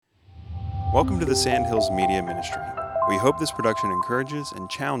Welcome to the Sandhills Media Ministry. We hope this production encourages and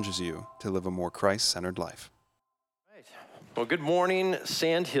challenges you to live a more Christ-centered life. Right. Well, good morning,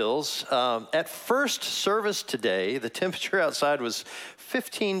 Sandhills. At first service today, the temperature outside was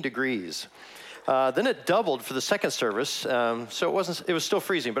 15 degrees. Then it doubled for the second service, so it was still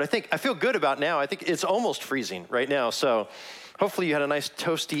freezing. But I feel good about now. I think it's almost freezing right now. So hopefully you had a nice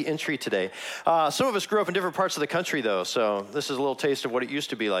toasty entry today. Some of us grew up in different parts of the country, though, so this is a little taste of what it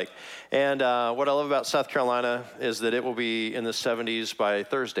used to be like. And what I love about South Carolina is that it will be in the 70s by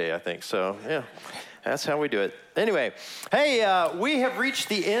Thursday, I think. So, yeah, that's how we do it. Anyway, hey, we have reached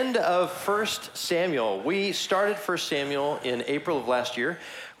the end of 1 Samuel. We started 1 Samuel in April of last year,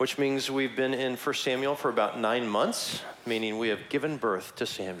 which means we've been in 1 Samuel for about 9 months, meaning we have given birth to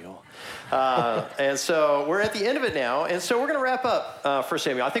Samuel. And so we're at the end of it now, and so we're going to wrap up 1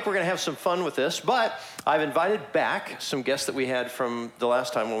 Samuel. I think we're going to have some fun with this, but I've invited back some guests that we had from the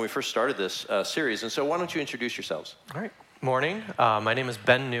last time when we first started this series, and so why don't you introduce yourselves? All right. Morning. My name is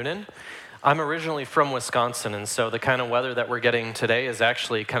Ben Noonan. I'm originally from Wisconsin, and so the kind of weather that we're getting today is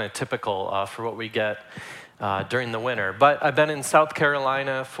actually kind of typical for what we get during the winter. But I've been in South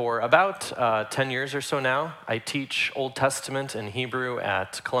Carolina for about 10 years or so now. I teach Old Testament and Hebrew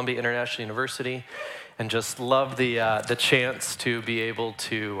at Columbia International University, and just love the chance to be able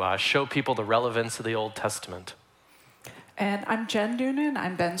to show people the relevance of the Old Testament. And I'm Jen Noonan.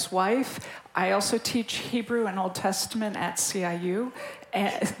 I'm Ben's wife. I also teach Hebrew and Old Testament at CIU.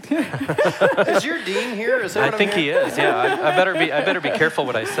 Is your dean here? Is that I think he is. Yeah, I better be careful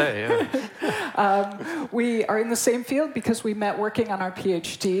what I say. Yeah. We are in the same field because we met working on our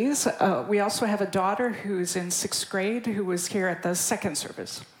PhDs. We also have a daughter who's in 6th grade who was here at the second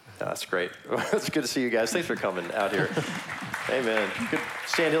service. That's great. It's good to see you guys. Thanks for coming out here. Amen. Good.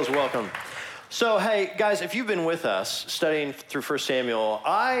 Sandhills, welcome. So, hey, guys, if you've been with us studying through 1 Samuel,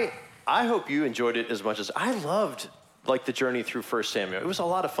 I hope you enjoyed it as much as I loved the journey through 1 Samuel. It was a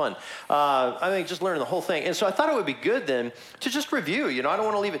lot of fun. I think just learning the whole thing. And so I thought it would be good then to just review. I don't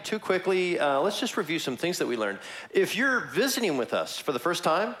want to leave it too quickly. Let's just review some things that we learned. If you're visiting with us for the first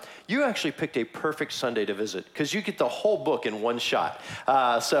time, you actually picked a perfect Sunday to visit because you get the whole book in one shot.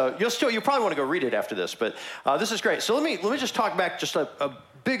 So you'll probably want to go read it after this, but this is great. So let me just talk back just a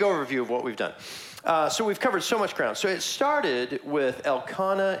big overview of what we've done. So we've covered so much ground. So it started with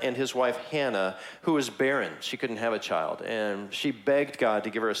Elkanah and his wife Hannah, who was barren. She couldn't have a child, and she begged God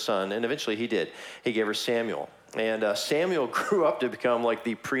to give her a son, and eventually he did. He gave her Samuel. And Samuel grew up to become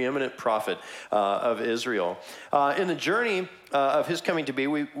the preeminent prophet of Israel. In the journey of his coming to be,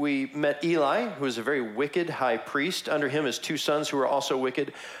 we met Eli, who was a very wicked high priest. Under him, his 2 sons who were also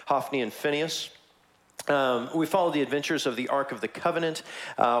wicked, Hophni and Phinehas. We followed the adventures of the Ark of the Covenant.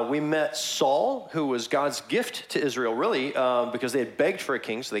 We met Saul, who was God's gift to Israel, really, because they had begged for a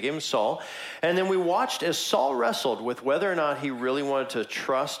king, so they gave him Saul. And then we watched as Saul wrestled with whether or not he really wanted to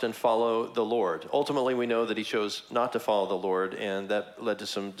trust and follow the Lord. Ultimately, we know that he chose not to follow the Lord, and that led to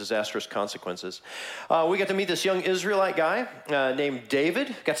some disastrous consequences. We got to meet this young Israelite guy named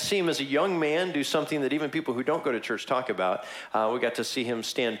David. Got to see him as a young man do something that even people who don't go to church talk about. We got to see him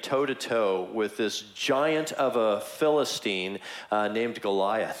stand toe-to-toe with this giant of a Philistine named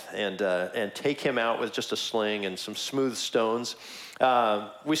Goliath and take him out with just a sling and some smooth stones.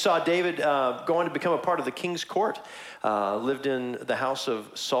 We saw David going to become a part of the king's court, lived in the house of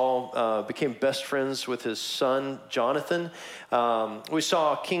Saul, became best friends with his son, Jonathan. We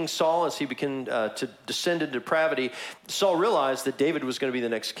saw King Saul as he began to descend into depravity. Saul realized that David was going to be the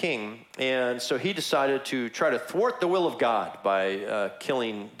next king, and so he decided to try to thwart the will of God by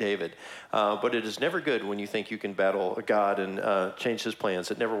killing David. But it is never good when you think you can battle God and change his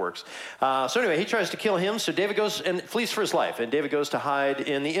plans. It never works. So anyway, he tries to kill him, so David goes and flees for his life, and David goes to hide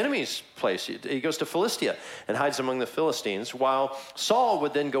in the enemy's place. He goes to Philistia and hides among the Philistines, while Saul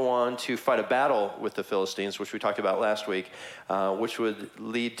would then go on to fight a battle with the Philistines, which we talked about last week, which would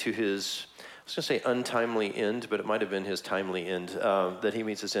lead to his, I was going to say untimely end, but it might have been his timely end that he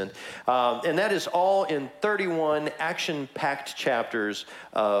meets his end. And that is all in 31 action-packed chapters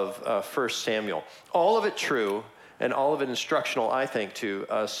of 1 Samuel. All of it true, and all of it instructional, I think, to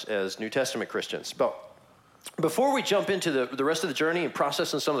us as New Testament Christians. But before we jump into the rest of the journey and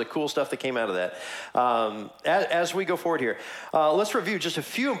processing some of the cool stuff that came out of that, as we go forward here, let's review just a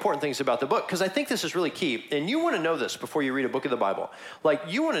few important things about the book, because I think this is really key. And you want to know this before you read a book of the Bible.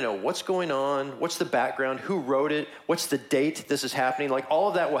 You want to know what's going on, what's the background, who wrote it, what's the date this is happening. All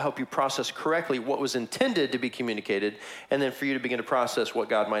of that will help you process correctly what was intended to be communicated, and then for you to begin to process what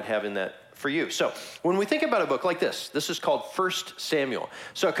God might have in that for you. So when we think about a book like this is called 1 Samuel.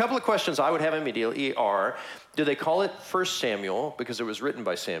 So a couple of questions I would have immediately are, do they call it 1 Samuel because it was written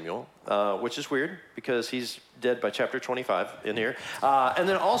by Samuel, which is weird because he's dead by chapter 25 in here. And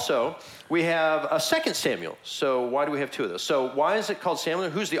then also we have a 2 Samuel. So why do we have two of those? So why is it called Samuel?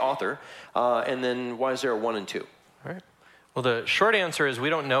 Who's the author? And then why is there a 1 and 2? All right. Well, the short answer is we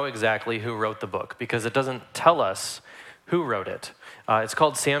don't know exactly who wrote the book because it doesn't tell us who wrote it. It's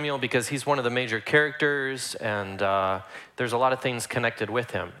called Samuel because he's one of the major characters, and there's a lot of things connected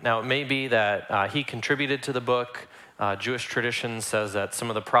with him. Now, it may be that he contributed to the book. Jewish tradition says that some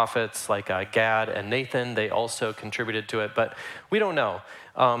of the prophets, like Gad and Nathan, they also contributed to it, but we don't know.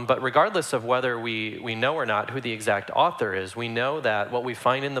 But regardless of whether we know or not who the exact author is, we know that what we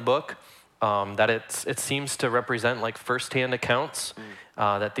find in the book, that it seems to represent like firsthand accounts,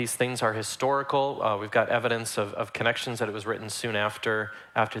 that these things are historical. We've got evidence of connections that it was written soon after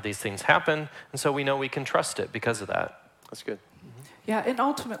these things happened, and so we know we can trust it because of that. That's good. Yeah, and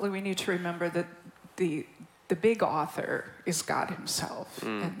ultimately we need to remember that the big author is God himself,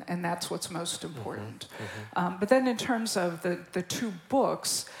 and that's what's most important. But then in terms of the two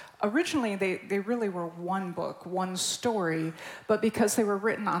books, originally they really were one book, one story, but because they were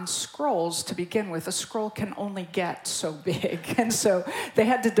written on scrolls to begin with, a scroll can only get so big, and so they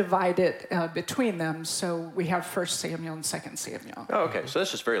had to divide it between them, so we have 1 Samuel and 2 Samuel. Oh, okay, so that's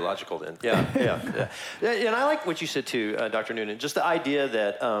just very logical then. Yeah. And I like what you said too, Dr. Noonan, just the idea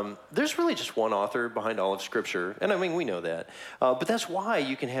that there's really just one author behind all of Scripture, and I mean, we know that, but that's why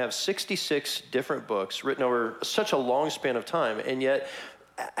you can have 66 different books written over such a long span of time, and yet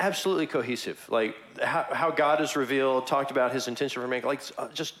absolutely cohesive, like how God is revealed, talked about his intention for mankind,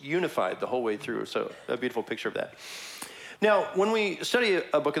 like just unified the whole way through. So a beautiful picture of that. Now, when we study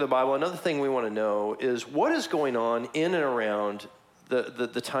a book of the Bible, another thing we want to know is what is going on in and around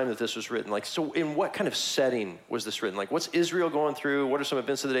the time that this was written. Like, so in what kind of setting was this written? Like, what's Israel going through? What are some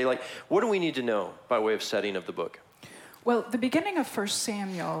events of the day? Like, what do we need to know by way of setting of the book? Well, the beginning of 1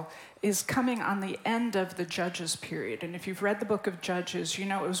 Samuel is coming on the end of the Judges period. And if you've read the book of Judges, you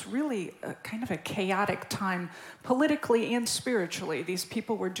know it was really kind of a chaotic time politically and spiritually. These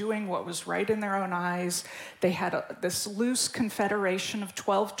people were doing what was right in their own eyes. They had this loose confederation of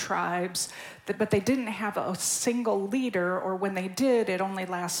 12 tribes, but they didn't have a single leader, or when they did, it only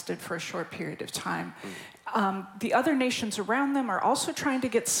lasted for a short period of time. The other nations around them are also trying to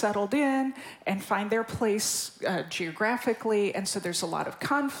get settled in and find their place geographically, and so there's a lot of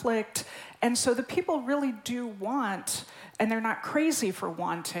conflict. And so the people really do want, and they're not crazy for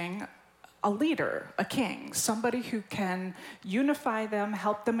wanting, a leader, a king, somebody who can unify them,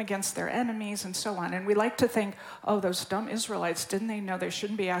 help them against their enemies, and so on. And we like to think, oh, those dumb Israelites, didn't they know they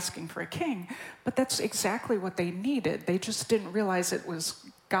shouldn't be asking for a king? But that's exactly what they needed. They just didn't realize it was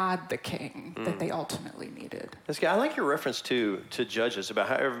God the king that they ultimately needed. I like your reference to Judges about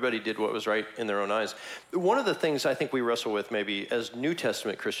how everybody did what was right in their own eyes. One of the things I think we wrestle with maybe as New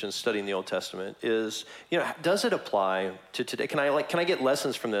Testament Christians studying the Old Testament is, does it apply to today? Can I get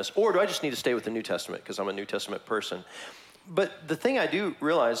lessons from this? Or do I just need to stay with the New Testament because I'm a New Testament person? But the thing I do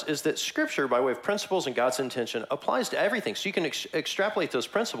realize is that Scripture, by way of principles and God's intention, applies to everything. So you can extrapolate those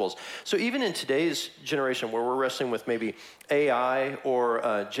principles. So even in today's generation where we're wrestling with maybe AI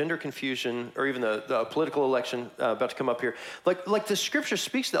or gender confusion or even the political election about to come up here, like the Scripture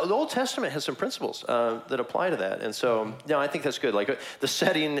speaks, the Old Testament has some principles that apply to that. And so, I think that's good. Like the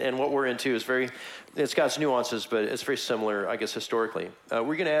setting and what we're into is it's got its nuances, but it's very similar, I guess, historically. Were you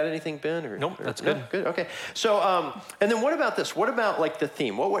going to add anything, Ben? Nope, that's good. No? Good, okay. So, and then what about this? What about like the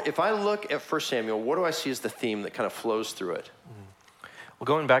theme? If I look at 1 Samuel, what do I see as the theme that kind of flows through it? Well,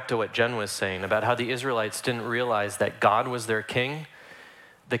 going back to what Jen was saying about how the Israelites didn't realize that God was their king,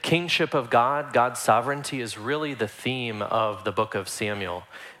 the kingship of God, God's sovereignty, is really the theme of the book of Samuel,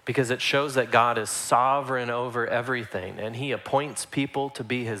 because it shows that God is sovereign over everything, and he appoints people to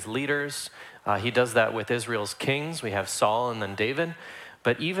be his leaders. He does that with Israel's kings. We have Saul and then David.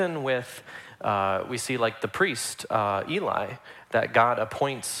 But even with, we see like the priest, Eli, that God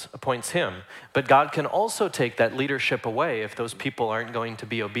appoints him. But God can also take that leadership away if those people aren't going to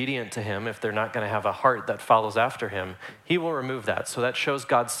be obedient to him, if they're not going to have a heart that follows after him. He will remove that. So that shows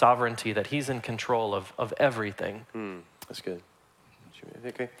God's sovereignty, that he's in control of everything. That's good.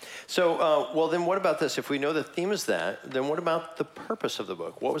 Okay. So, well, then what about this? If we know the theme is that, then what about the purpose of the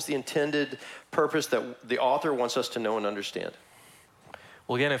book? What was the intended purpose that the author wants us to know and understand?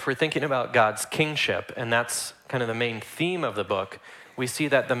 Well, again, if we're thinking about God's kingship, and that's kind of the main theme of the book, we see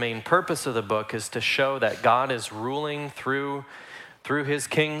that the main purpose of the book is to show that God is ruling through his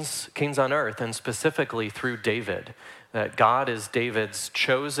kings on earth, and specifically through David. That God is David's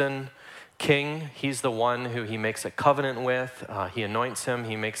chosen king. He's the one who he makes a covenant with. He anoints him.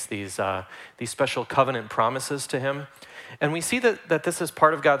 He makes these special covenant promises to him. And we see that this is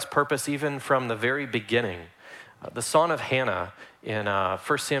part of God's purpose even from the very beginning. The Song of Hannah in 1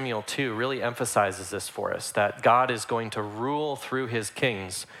 Samuel 2 really emphasizes this for us, that God is going to rule through his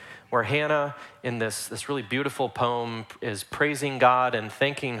kings, where Hannah, in this really beautiful poem, is praising God and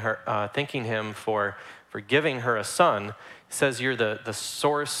thanking him for giving her a son. Says you're the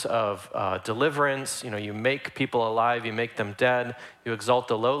source of deliverance. You make people alive, you make them dead, you exalt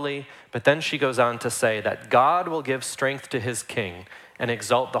the lowly. But then she goes on to say that God will give strength to his king and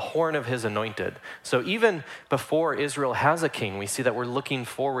exalt the horn of his anointed. So even before Israel has a king, we see that we're looking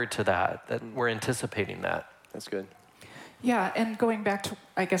forward to that we're anticipating that. That's good. Yeah, and going back to,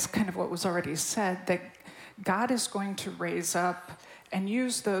 I guess, kind of what was already said, that God is going to raise up and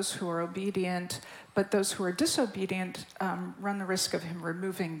use those who are obedient, but those who are disobedient run the risk of him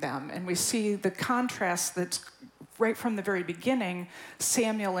removing them. And we see the contrast that's right from the very beginning,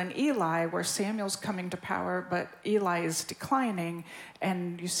 Samuel and Eli, where Samuel's coming to power, but Eli is declining,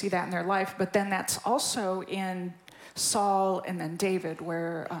 and you see that in their life. But then that's also in Saul and then David,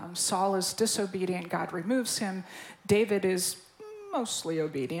 where Saul is disobedient, God removes him. David is mostly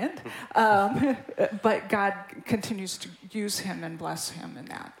obedient, but God continues to use him and bless him in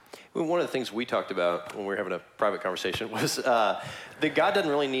that. One of the things we talked about when we were having a private conversation was that God doesn't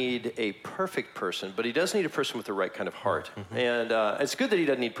really need a perfect person, but he does need a person with the right kind of heart. Mm-hmm. And it's good that he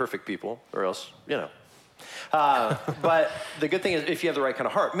doesn't need perfect people, or else, but the good thing is if you have the right kind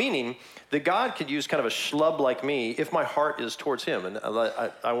of heart, meaning that God could use kind of a schlub like me if my heart is towards him. And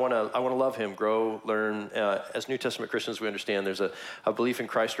I want to love him, grow, learn. As New Testament Christians, we understand there's a belief in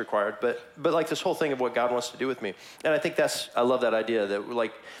Christ required, but like this whole thing of what God wants to do with me. And I think I love that idea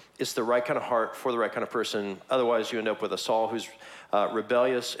that it's the right kind of heart for the right kind of person. Otherwise, you end up with a Saul who's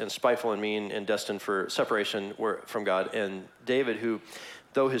rebellious and spiteful and mean and destined for separation from God, and David who,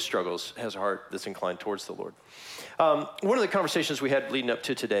 though his struggles, has a heart that's inclined towards the Lord. One of the conversations we had leading up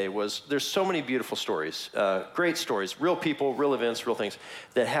to today was there's so many beautiful stories, great stories, real people, real events, real things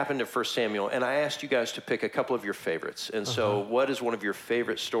that happened at 1 Samuel. And I asked you guys to pick a couple of your favorites. And so what is one of your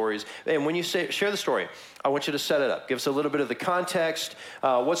favorite stories? And when you share the story, I want you to set it up. Give us a little bit of the context,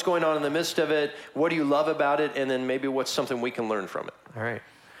 what's going on in the midst of it, what do you love about it, and then maybe what's something we can learn from it. All right.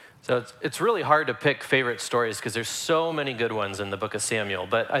 So it's really hard to pick favorite stories because there's so many good ones in the book of Samuel.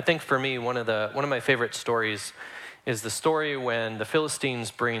 But I think for me, one of my favorite stories is the story when the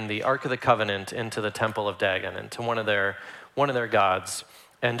Philistines bring the Ark of the Covenant into the temple of Dagon, into one of their gods.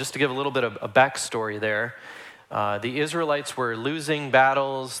 And just to give a little bit of a backstory there, the Israelites were losing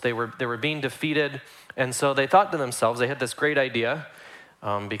battles, they were being defeated, and so they thought to themselves, they had this great idea,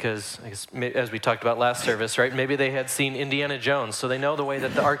 because I guess, as we talked about last service, right? Maybe they had seen Indiana Jones, so they know the way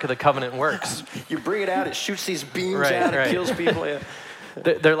that the Ark of the Covenant works. You bring it out, it shoots these beams out, it kills people. Yeah.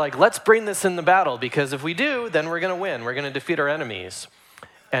 They're like, let's bring this in the battle, because if we do, then we're going to win. We're going to defeat our enemies.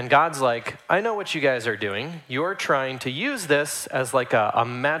 And God's like, I know what you guys are doing. You're trying to use this as like a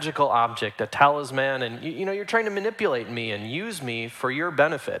magical object, a talisman, and you're trying to manipulate me and use me for your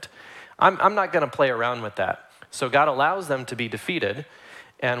benefit. I'm not going to play around with that. So God allows them to be defeated.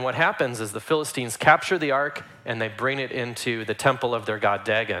 And what happens is the Philistines capture the ark and they bring it into the temple of their god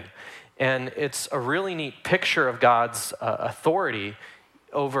Dagon. And it's a really neat picture of God's authority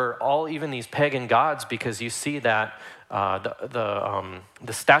over even these pagan gods, because you see that the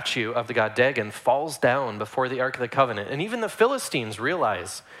statue of the god Dagon falls down before the Ark of the Covenant. And even the Philistines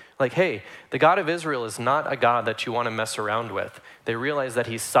realize, like, hey, the God of Israel is not a God that you want to mess around with. They realize that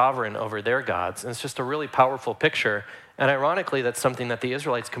he's sovereign over their gods. And it's just a really powerful picture. And ironically, that's something that the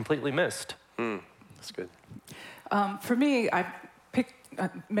Israelites completely missed. That's good. For me, I picked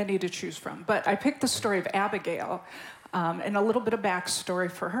many to choose from, but I picked the story of Abigail. And a little bit of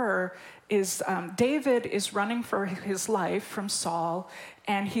backstory for her is David is running for his life from Saul,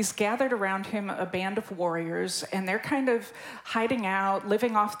 and he's gathered around him a band of warriors, and they're kind of hiding out,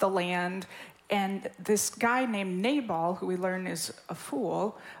 living off the land. And this guy named Nabal, who we learn is a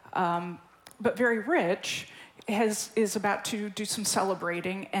fool, but very rich, is about to do some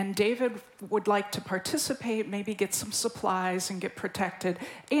celebrating, and David would like to participate, maybe get some supplies and get protected.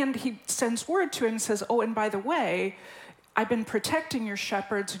 And he sends word to him and says, oh, and by the way, I've been protecting your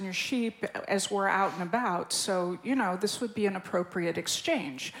shepherds and your sheep as we're out and about, so, this would be an appropriate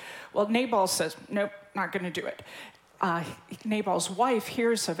exchange. Well, Nabal says, nope, not going to do it. Nabal's wife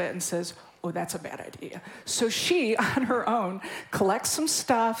hears of it and says, oh, that's a bad idea. So she, on her own, collects some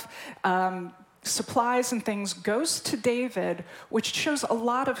stuff, supplies and things, goes to David, which shows a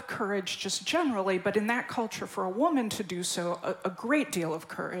lot of courage just generally, but in that culture for a woman to do so, a great deal of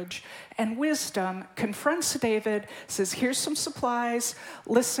courage and wisdom, confronts David, says, here's some supplies,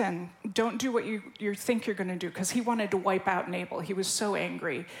 listen, don't do what you think you're gonna do, because he wanted to wipe out Nabal. He was so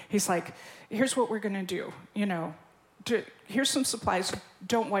angry. He's like, here's what we're gonna do, here's some supplies,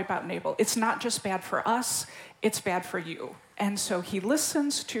 don't wipe out Nabal. It's not just bad for us, it's bad for you. And so he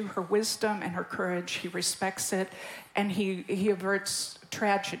listens to her wisdom and her courage, he respects it, and he averts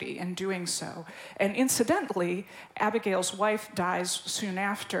tragedy in doing so. And incidentally, Abigail's wife dies soon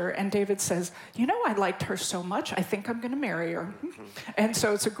after, and David says, I liked her so much, I think I'm gonna marry her. And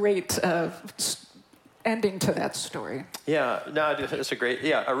so it's a great ending to that story. Yeah, no, it's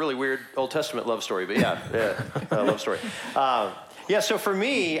a really weird Old Testament love story, but love story. So for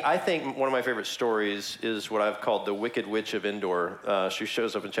me, I think one of my favorite stories is what I've called the Wicked Witch of Endor. She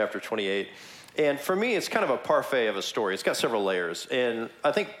shows up in chapter 28. And for me, it's kind of a parfait of a story. It's got several layers. And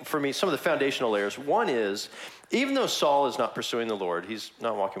I think for me, some of the foundational layers, one is, even though Saul is not pursuing the Lord, he's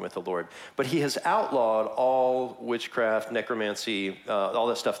not walking with the Lord, but he has outlawed all witchcraft, necromancy, all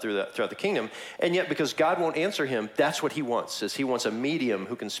that stuff throughout the kingdom. And yet, because God won't answer him, that's what he wants, is he wants a medium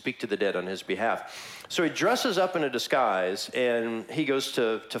who can speak to the dead on his behalf. So he dresses up in a disguise, and he goes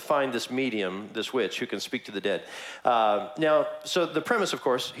to find this medium, this witch, who can speak to the dead. So the premise, of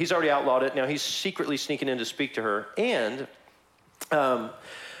course, he's already outlawed it. Now he's secretly sneaking in to speak to her, and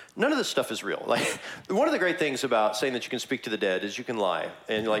none of this stuff is real. Like, one of the great things about saying that you can speak to the dead is you can lie.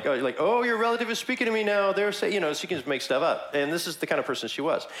 And you're like, your relative is speaking to me now. They're saying, so you can just make stuff up. And this is the kind of person she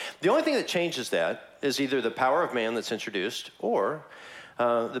was. The only thing that changes that is either the power of man that's introduced, or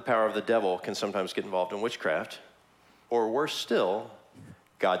the power of the devil can sometimes get involved in witchcraft, or worse still,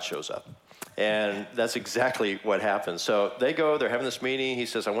 God shows up. And that's exactly what happens. So they're having this meeting. He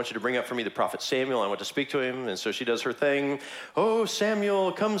says, I want you to bring up for me the prophet Samuel. I want to speak to him. And so she does her thing. Oh,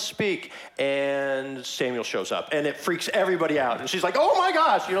 Samuel, come speak. And Samuel shows up, and it freaks everybody out. And she's like, oh my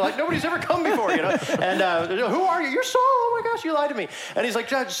gosh, nobody's ever come before, And who are you? You're Saul. Oh my gosh, you lied to me. And he's like,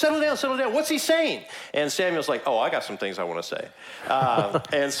 settle down. What's he saying? And Samuel's like, I got some things I want to say.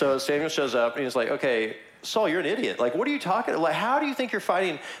 And so Samuel shows up, and he's like, okay, Saul, you're an idiot. What are you talking about? How do you think you're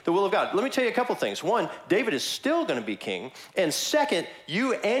fighting the will of God? Let me tell you a couple things. One, David is still going to be king. And second,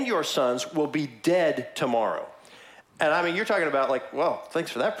 you and your sons will be dead tomorrow. And you're talking about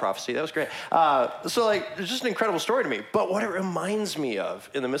thanks for that prophecy. That was great. It's just an incredible story to me. But what it reminds me of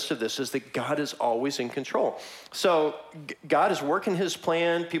in the midst of this is that God is always in control. So God is working his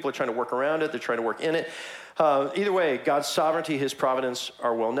plan. People are trying to work around it. They're trying to work in it. Either way, God's sovereignty, his providence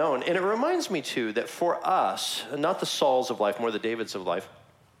are well known. And it reminds me, too, that for us, not the Sauls of life, more the Davids of life,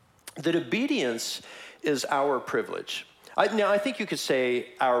 that obedience is our privilege. I think you could say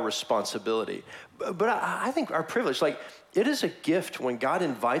our responsibility. But I think our privilege, it is a gift when God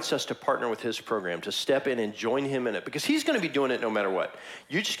invites us to partner with his program, to step in and join him in it, because he's going to be doing it no matter what.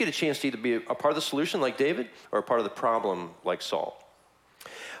 You just get a chance to either be a part of the solution like David, or a part of the problem like Saul.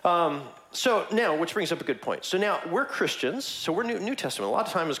 So now, which brings up a good point. So now we're Christians, so we're New Testament. A lot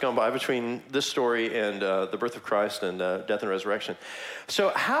of time has gone by between this story and the birth of Christ and death and resurrection. So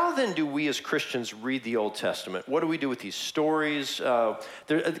how then do we as Christians read the Old Testament? What do we do with these stories?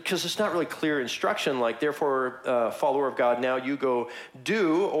 Because it's not really clear instruction, therefore, follower of God, now you go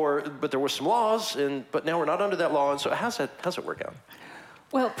do, but there were some laws, but now we're not under that law. And so how's it work out?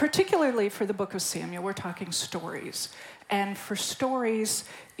 Well, particularly for the book of Samuel, we're talking stories. And for stories,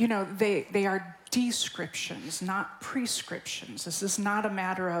 they are descriptions, not prescriptions. This is not a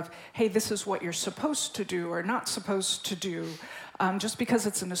matter of, hey, this is what you're supposed to do or not supposed to do. Just because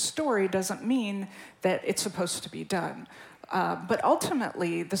it's in a story doesn't mean that it's supposed to be done. But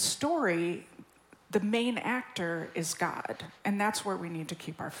ultimately, the story, the main actor is God. And that's where we need to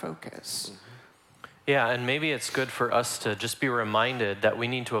keep our focus. Yeah, and maybe it's good for us to just be reminded that we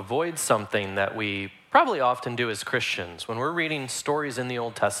need to avoid something that we probably often do as Christians. When we're reading stories in the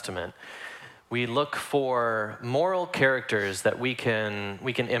Old Testament, we look for moral characters that we can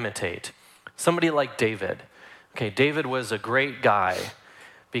imitate. Somebody like David. Okay, David was a great guy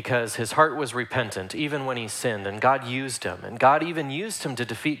because his heart was repentant even when he sinned, and God used him. And God even used him to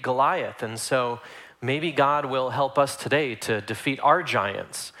defeat Goliath. And so maybe God will help us today to defeat our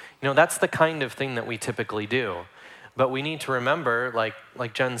giants. That's the kind of thing that we typically do. But we need to remember,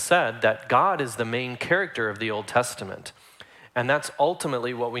 like Jen said, that God is the main character of the Old Testament. And that's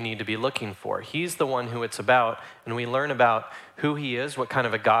ultimately what we need to be looking for. He's the one who it's about, and we learn about who he is, what kind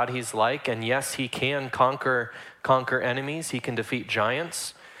of a God he's like. And yes, he can conquer enemies. He can defeat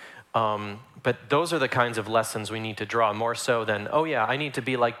giants. But those are the kinds of lessons we need to draw, more so than, oh yeah, I need to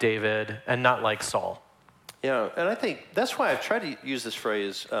be like David and not like Saul. Yeah, and I think that's why I've tried to use this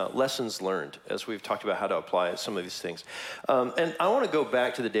phrase, lessons learned, as we've talked about how to apply some of these things. And I want to go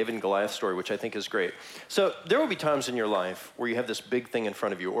back to the David and Goliath story, which I think is great. So there will be times in your life where you have this big thing in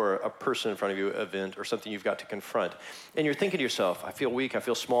front of you, or a person in front of you, an event, or something you've got to confront. And you're thinking to yourself, I feel weak, I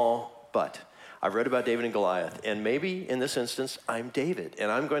feel small, but I've read about David and Goliath, and maybe in this instance, I'm David,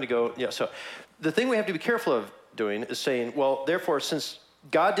 and I'm going to go, so the thing we have to be careful of doing is saying, well, therefore, since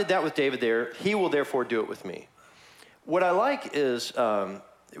God did that with David there, he will therefore do it with me. What I like is,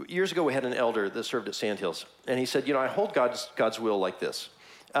 years ago we had an elder that served at Sandhills, and he said, I hold God's will like this.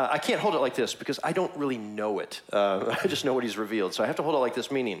 I can't hold it like this because I don't really know it. I just know what he's revealed, so I have to hold it like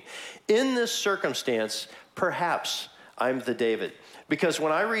this, meaning, in this circumstance, perhaps I'm the David. Because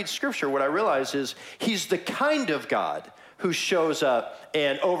when I read Scripture, what I realize is he's the kind of God who shows up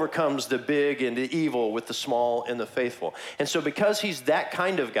and overcomes the big and the evil with the small and the faithful. And so because he's that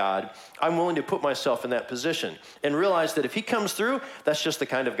kind of God, I'm willing to put myself in that position and realize that if he comes through, that's just the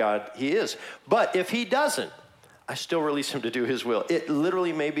kind of God he is. But if he doesn't, I still release him to do his will. It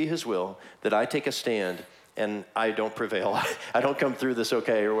literally may be his will that I take a stand and I don't prevail. I don't come through this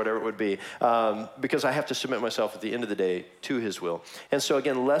okay, or whatever it would be, because I have to submit myself at the end of the day to his will. And so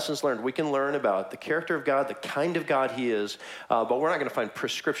again, lessons learned. We can learn about the character of God, the kind of God he is, but we're not going to find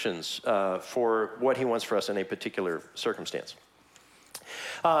prescriptions for what he wants for us in a particular circumstance.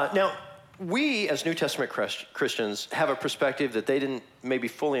 Now, we as New Testament Christians have a perspective that they didn't maybe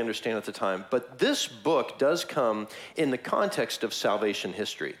fully understand at the time, but this book does come in the context of salvation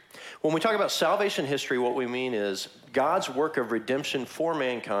history. When we talk about salvation history, what we mean is God's work of redemption for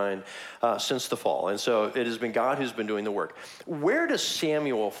mankind since the fall. And so it has been God who's been doing the work. Where does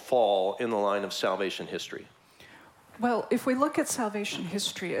Samuel fall in the line of salvation history? Well, if we look at salvation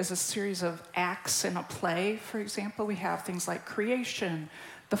history as a series of acts in a play, for example, we have things like creation,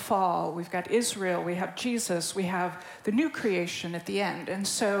 the fall, we've got Israel, we have Jesus, we have the new creation at the end. And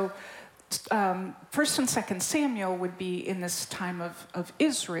so 1st and 2nd Samuel would be in this time of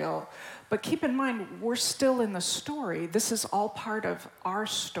Israel. But keep in mind, we're still in the story. This is all part of our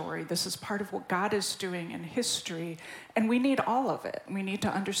story. This is part of what God is doing in history. And we need all of it. We need to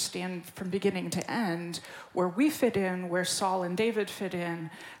understand from beginning to end where we fit in, where Saul and David fit in,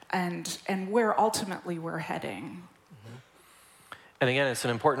 and where ultimately we're heading. And again, it's an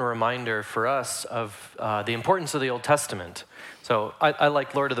important reminder for us of the importance of the Old Testament. So I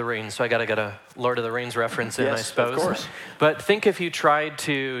like Lord of the Rings, so I got to get a Lord of the Rings reference in, I suppose. Of course. But think if you tried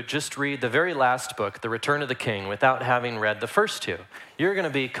to just read the very last book, The Return of the King, without having read the first two, you're going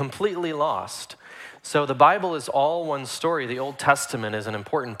to be completely lost. So the Bible is all one story. The Old Testament is an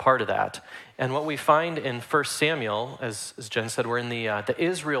important part of that. And what we find in 1 Samuel, as Jen said, we're in the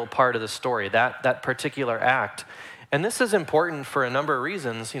Israel part of the story, that particular act. And this is important for a number of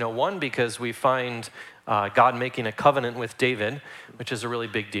reasons. One, because we find God making a covenant with David, which is a really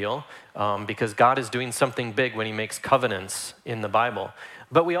big deal, because God is doing something big when he makes covenants in the Bible.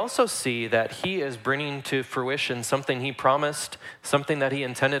 But we also see that he is bringing to fruition something he promised, something that he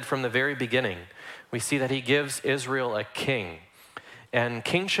intended from the very beginning. We see that he gives Israel a king. And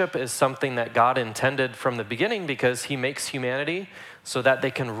kingship is something that God intended from the beginning because he makes humanity so that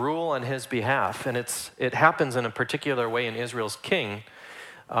they can rule on his behalf. And it happens in a particular way in Israel's king,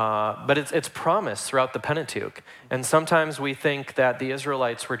 but it's promised throughout the Pentateuch. And sometimes we think that the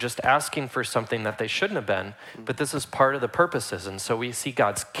Israelites were just asking for something that they shouldn't have been, but this is part of the purposes. And so we see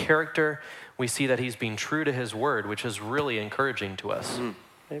God's character, we see that he's being true to his word, which is really encouraging to us.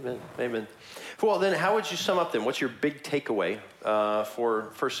 Amen, amen. Well, then how would you sum up then? What's your big takeaway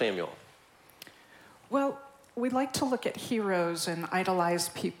for 1 Samuel? Well, we like to look at heroes and idolize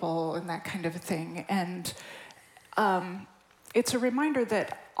people and that kind of thing. And it's a reminder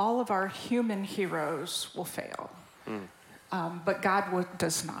that all of our human heroes will fail. But God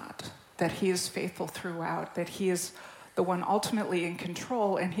does not. That he is faithful throughout, that he is the one ultimately in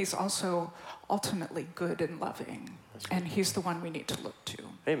control, and he's also ultimately good and loving. And he's the one we need to look to.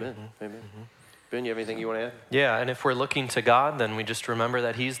 Amen, amen. Ben, you have anything you want to add? Yeah, and if we're looking to God, then we just remember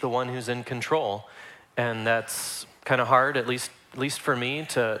that he's the one who's in control. And that's kind of hard, at least for me,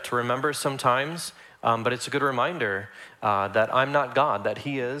 to remember sometimes. But it's a good reminder that I'm not God, that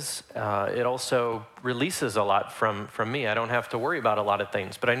he is. It also releases a lot from me. I don't have to worry about a lot of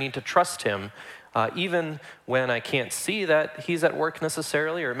things, but I need to trust him, even when I can't see that he's at work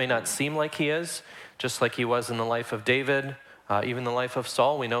necessarily, or it may not seem like he is, just like he was in the life of David, even the life of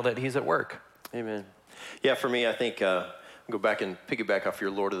Saul. We know that he's at work. Amen. Yeah, for me, I think go back and piggyback off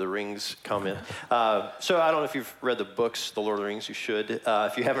your Lord of the Rings comment. So I don't know if you've read the books, The Lord of the Rings, you should.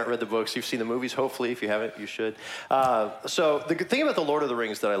 If you haven't read the books, you've seen the movies, hopefully. If you haven't, you should. So the good thing about The Lord of the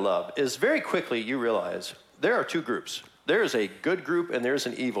Rings that I love is very quickly you realize there are two groups. There's a good group and there's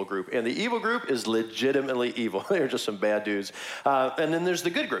an evil group. And the evil group is legitimately evil. They're just some bad dudes. And then there's the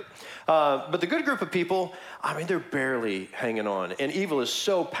good group. But the good group of people, I mean, they're barely hanging on. And evil is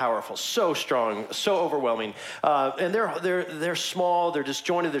so powerful, so strong, so overwhelming. And they're small, they're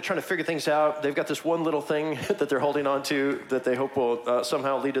disjointed, they're trying to figure things out. They've got this one little thing that they're holding on to that they hope will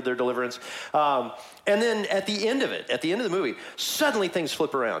somehow lead to their deliverance. And then at the end of the movie, suddenly things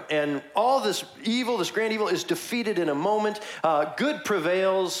flip around. And all this evil, this grand evil is defeated in a moment. Good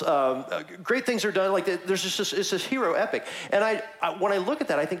prevails. Great things are done. Like there's just it's this hero epic. And I when I look at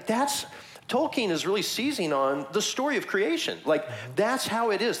that, I think Tolkien is really seizing on the story of creation. Like, that's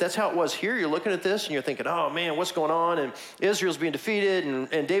how it is. That's how it was here. You're looking at this, and you're thinking, oh, man, what's going on? And Israel's being defeated,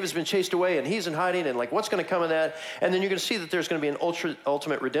 and David's been chased away, and he's in hiding, and, like, what's going to come of that? And then you're going to see that there's going to be an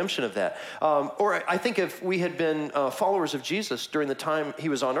ultimate redemption of that. Or I think if we had been followers of Jesus during the time he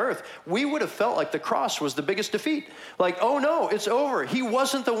was on earth, we would have felt like the cross was the biggest defeat. Like, oh, no, it's over. He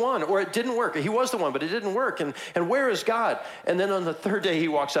wasn't the one, or it didn't work. He was the one, but it didn't work. And where is God? And then on the third day, he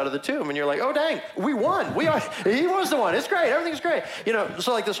walks out of the tomb, and you're like, oh, dang, we won. He was the one. It's great. Everything's great. You know,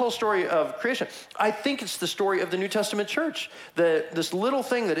 so like this whole story of creation, I think it's the story of the New Testament church. This little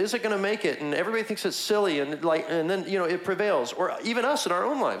thing that isn't going to make it, and everybody thinks it's silly, and then, you know, it prevails. Or even us in our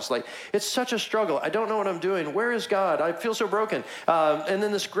own lives. Like, it's such a struggle. I don't know what I'm doing. Where is God? I feel so broken. And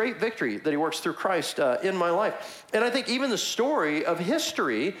then this great victory that he works through Christ in my life. And I think even the story of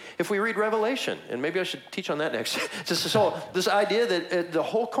history, if we read Revelation, and maybe I should teach on that next, just this idea that the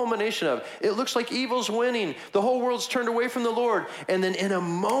whole culmination of, it looks like evil's winning, the whole world's turned away from the Lord, and then in a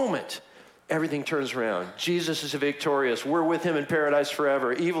moment, everything turns around. Jesus is victorious. We're with him in paradise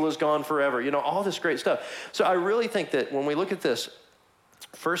forever. Evil is gone forever. You know, all this great stuff. So I really think that when we look at this,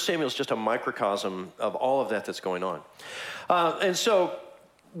 1 Samuel is just a microcosm of all of that that's going on. And so,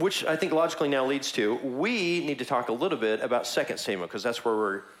 which I think logically now leads to, we need to talk a little bit about 2 Samuel, because that's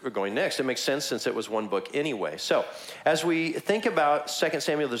where we're going next. It makes sense since it was one book anyway. So as we think about 2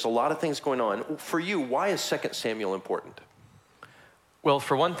 Samuel, there's a lot of things going on. For you, why is 2 Samuel important? Well,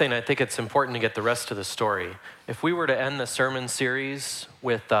 for one thing, I think it's important to get the rest of the story. If we were to end the sermon series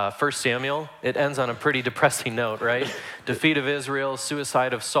with 1 Samuel, it ends on a pretty depressing note, right? Defeat of Israel,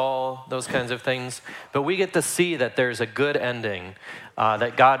 suicide of Saul, those kinds of things. But we get to see that there's a good ending,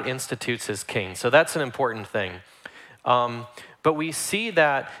 that God institutes his king. So that's an important thing. But we see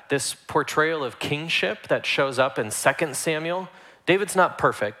that this portrayal of kingship that shows up in 2 Samuel, David's not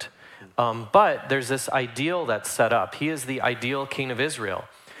perfect. But there's this ideal that's set up. He is the ideal king of Israel.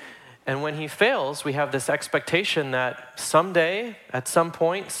 And when he fails, we have this expectation that someday, at some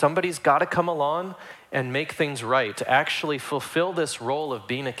point, somebody's got to come along and make things right, to actually fulfill this role of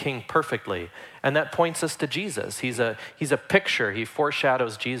being a king perfectly. And that points us to Jesus. He's a picture. He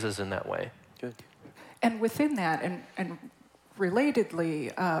foreshadows Jesus in that way. Good. And within that, and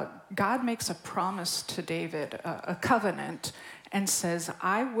relatedly, God makes a promise to David, a covenant, and says,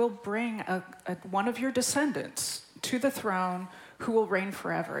 I will bring one of your descendants to the throne who will reign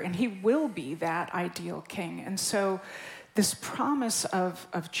forever, and he will be that ideal king. And so this promise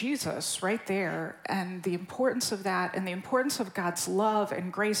of Jesus right there, and the importance of that, and the importance of God's love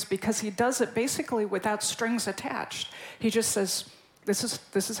and grace, because he does it basically without strings attached. He just says,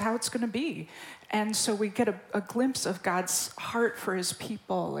 this is how it's going to be. And so we get a glimpse of God's heart for his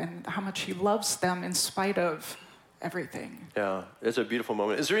people and how much he loves them in spite of everything. Yeah, it's a beautiful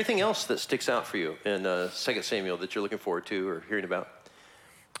moment. Is there anything else that sticks out for you in 2 Samuel that you're looking forward to or hearing about?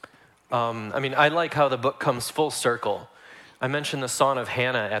 I like how the book comes full circle. I mentioned the Song of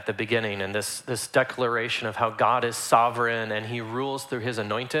Hannah at the beginning, and this declaration of how God is sovereign and he rules through his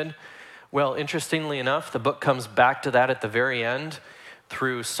anointed. Well, interestingly enough, the book comes back to that at the very end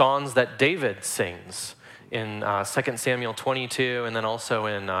through songs that David sings in 2 Samuel 22 and then also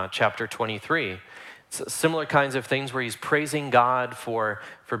in chapter 23. Similar kinds of things where he's praising God for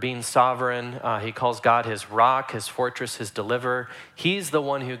being sovereign. He calls God his rock, his fortress, his deliverer. He's the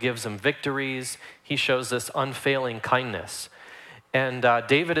one who gives him victories. He shows this unfailing kindness. And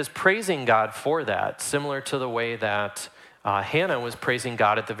David is praising God for that, similar to the way that Hannah was praising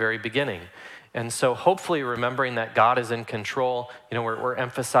God at the very beginning. And so hopefully remembering that God is in control, you know, we're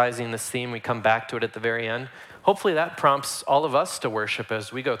emphasizing this theme. We come back to it at the very end. Hopefully that prompts all of us to worship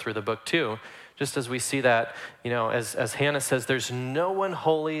as we go through the book too. Just as we see that, you know, as Hannah says, there's no one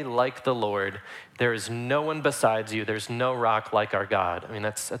holy like the Lord. There is no one besides you. There's no rock like our God. I mean,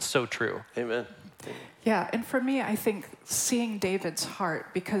 that's so true. Amen. Yeah, and for me, I think seeing David's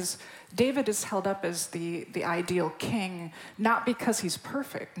heart, because David is held up as the ideal king, not because he's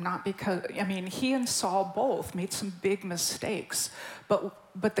perfect, not because, I mean, he and Saul both made some big mistakes,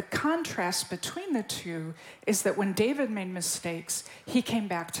 but the contrast between the two is that when David made mistakes, he came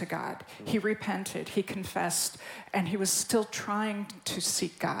back to God. He repented, he confessed, and he was still trying to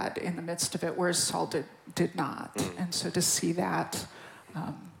seek God in the midst of it, whereas Saul did not. And so to see that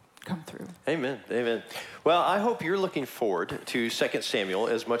come through. Amen. Amen. Well, I hope you're looking forward to 2 Samuel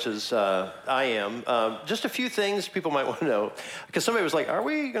as much as I am. Just a few things people might want to know, because somebody was like, "Are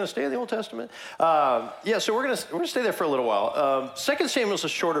we going to stay in the Old Testament?" Yeah, so we're going to stay there for a little while. 2 Samuel is a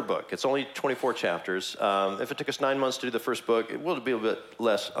shorter book. It's only 24 chapters. If it took us 9 months to do the first book, it will be a bit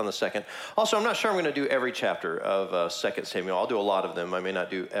less on the second. Also, I'm not sure I'm going to do every chapter of 2 Samuel. I'll do a lot of them. I may not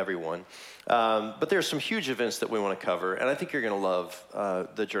do every one. But there's some huge events that we want to cover, and I think you're going to love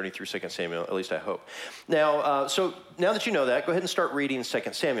the journey through 2 Samuel, at least I hope. Now, so now that you know that, go ahead and start reading 2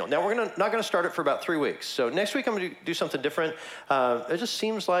 Samuel. Now, we're not going to start it for about 3 weeks. So next week, I'm going to do something different. It just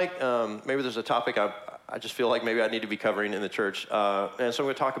seems like maybe there's a topic I just feel like maybe I need to be covering in the church. And so I'm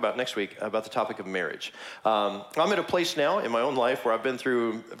going to talk about next week about the topic of marriage. I'm at a place now in my own life where I've been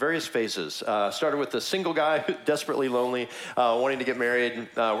through various phases. Started with the single guy, desperately lonely, wanting to get married.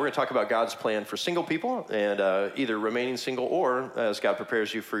 We're going to talk about God's plan for single people and either remaining single or as God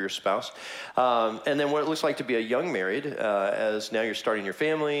prepares you for your spouse. And then what it looks like to be a young married as now you're starting your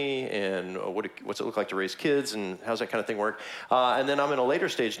family and what's it look like to raise kids and how's that kind of thing work. And then I'm in a later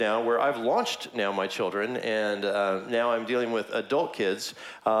stage now where I've launched now my children and now I'm dealing with adult kids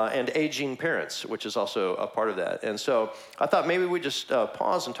and aging parents, which is also a part of that. And so I thought maybe we just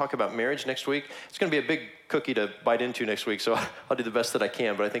pause and talk about marriage next week. It's going to be a big cookie to bite into next week, so I'll do the best that I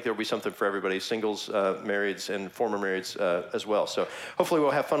can, but I think there'll be something for everybody, singles, marrieds, and former marrieds as well. So hopefully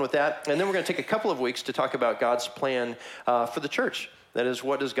we'll have fun with that. And then we're going to take a couple of weeks to talk about God's plan for the church. That is,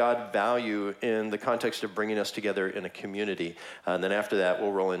 what does God value in the context of bringing us together in a community? And then after that,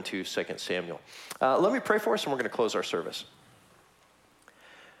 we'll roll into 2 Samuel. Let me pray for us, and we're going to close our service.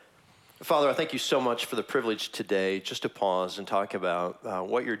 Father, I thank you so much for the privilege today just to pause and talk about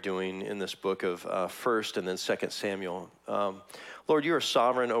what you're doing in this book of 1 and then 2 Samuel. Lord, you are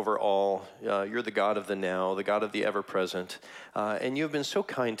sovereign over all. You're the God of the now, the God of the ever-present. And you have been so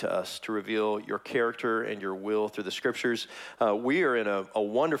kind to us to reveal your character and your will through the scriptures. We are in a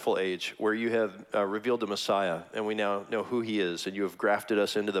wonderful age where you have revealed the Messiah, and we now know who he is, and you have grafted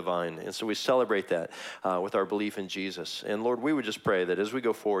us into the vine. And so we celebrate that with our belief in Jesus. And Lord, we would just pray that as we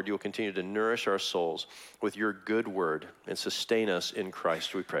go forward, you will continue to nourish our souls with your good word and sustain us in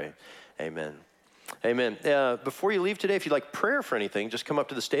Christ, we pray. Amen. Amen. Before you leave today, if you'd like prayer for anything, just come up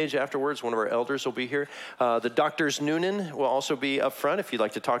to the stage afterwards. One of our elders will be here. The Doctors Noonan will also be up front if you'd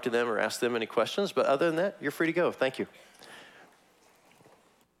like to talk to them or ask them any questions. But other than that, you're free to go. Thank you.